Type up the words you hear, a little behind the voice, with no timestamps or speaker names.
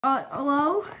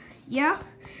Hello? Yeah?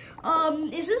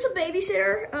 Is this a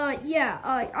babysitter? Yeah,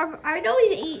 I know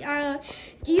he's 8,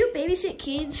 do you babysit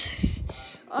kids?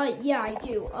 Yeah, I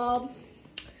do.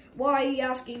 Why are you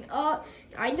asking?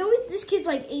 I know this kid's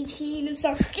like 18 and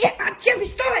stuff. Yeah, Jeffy,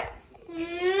 stop it!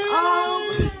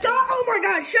 Oh my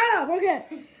god, shut up, okay.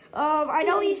 I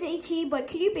know he's 18, but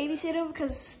can you babysit him?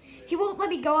 Because he won't let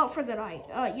me go out for the night.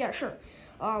 Yeah, sure.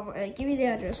 Give me the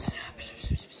address.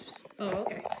 Oh,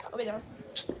 okay. I'll be there.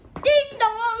 Ding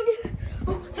dong!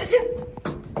 Oh, that's it.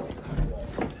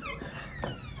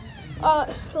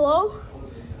 Hello?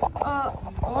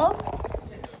 Hello?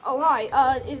 Oh,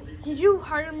 hi. Did you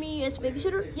hire me as a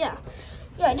babysitter? Yeah.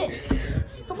 Yeah, I did.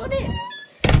 Come on in.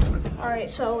 Alright,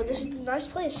 so this is a nice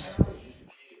place.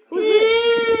 Who's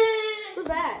this? Who's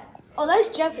that? Oh, that's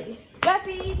Jeffy.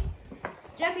 Jeffy!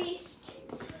 Jeffy!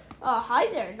 Hi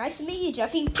there. Nice to meet you,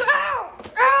 Jeffy. Ow!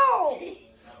 Ow!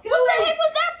 What the heck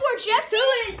was that for, Jeffy?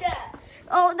 Who is that?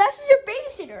 Oh, that's your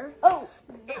babysitter. Oh,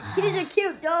 he's a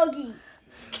cute doggy.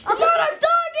 I'm not a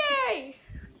doggy!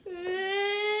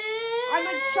 I'm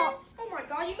a shop. Oh my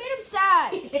god, you made him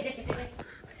sad.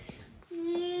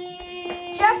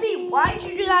 Jeffy, why'd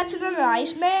you do that to the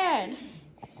nice man?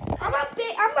 I'm a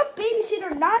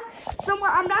babysitter, not someone.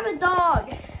 I'm not a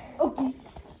dog. Okay.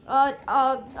 Alright,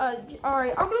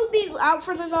 I'm gonna be out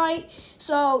for the night,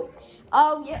 so,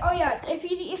 yeah, if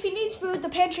he needs food, the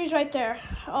pantry's right there.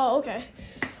 Oh, okay.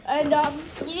 And,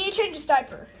 you need to change his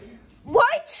diaper.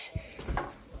 What?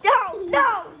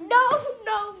 No.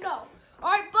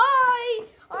 Alright, bye.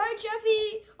 Alright,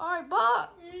 Jeffy. Alright, bye.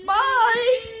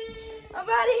 Bye. I'm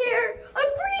out of here.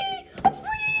 I'm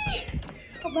free.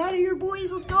 I'm out of here,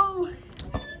 boys. Let's go.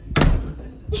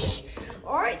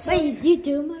 Alright, so. Wait, you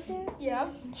do him out there? Yeah.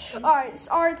 Alright,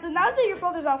 so now that your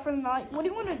father's out for the night, what do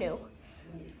you want to do?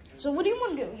 So what do you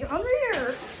want to do? You hungry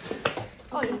or?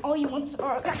 Oh, you want some,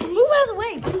 move out of the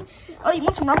way, buddy. Oh, you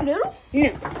want some ramen noodle? No.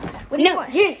 What do you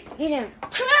want? You know.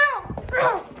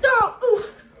 No. Oof.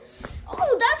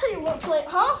 Oh, that's how you want to play it,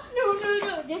 huh? No.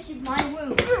 This is my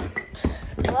room.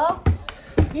 Hello?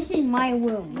 This is my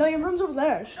room. No, your room's over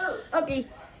there. Oh, okay.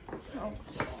 Oh.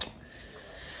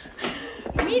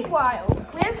 Meanwhile,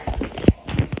 with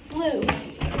Blue.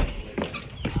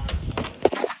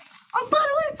 I'm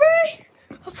finally free!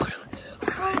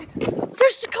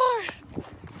 There's the car!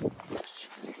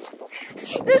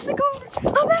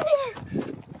 I'm out here!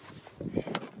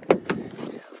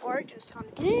 Or just kind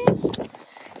of get in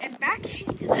and back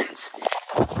into the house.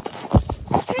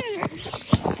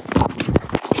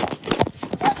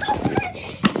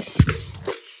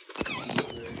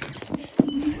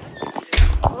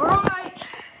 Alright.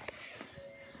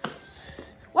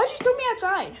 Why'd you throw me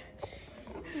outside?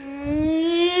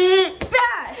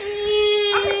 Bad!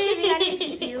 I'm just kidding, I didn't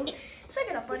hit you. Suck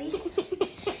it up, buddy.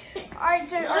 Alright,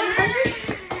 so are you hungry?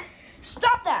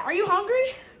 Stop that! Are you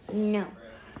hungry? No.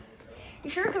 You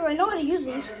sure? Because I know how to use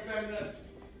these.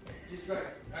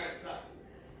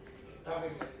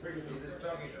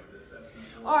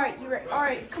 Alright, you ready?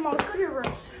 Alright, come on, let's go to your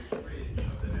room.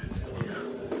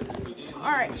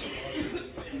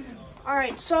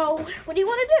 Alright, so what do you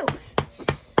want to do?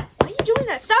 Why are you doing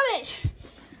that? Stop it!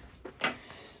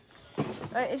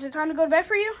 Is it time to go to bed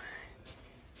for you?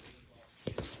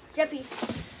 Jeffy,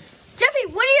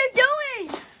 what are you doing?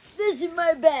 This is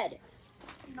my bed.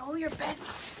 No, your bed.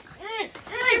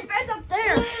 Your bed's up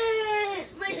there.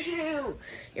 My shoe.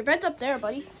 Your bed's up there,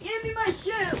 buddy. Give me my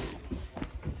shoe.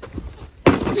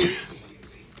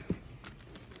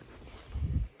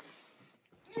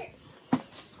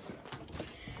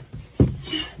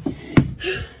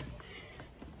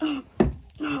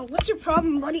 Oh, what's your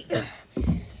problem, buddy?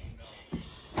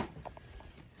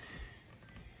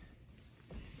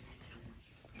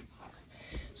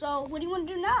 So, what do you want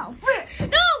to do now?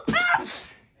 No!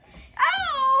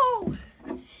 Ow!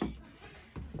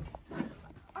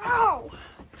 Ow!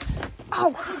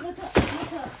 Ow!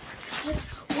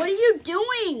 What are you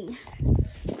doing?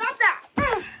 Stop that!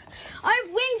 I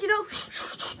have wings, you know.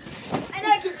 And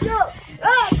I can jump.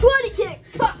 Ah, quaddy kick.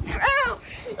 Fuck. Ow!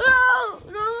 Oh!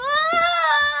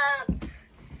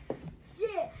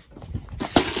 Yeah.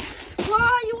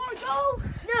 Why? You want to go?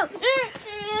 No.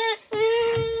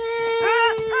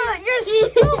 You're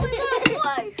stupid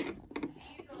boy.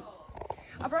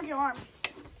 I broke your arm.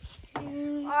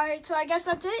 Alright, so I guess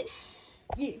that's it?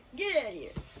 Yeah, get out of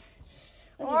here.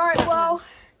 Alright, well,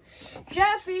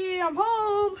 Jeffy, I'm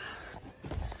home.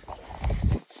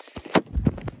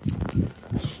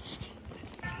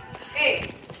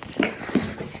 Hey.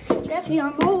 Jeffy,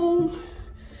 I'm home.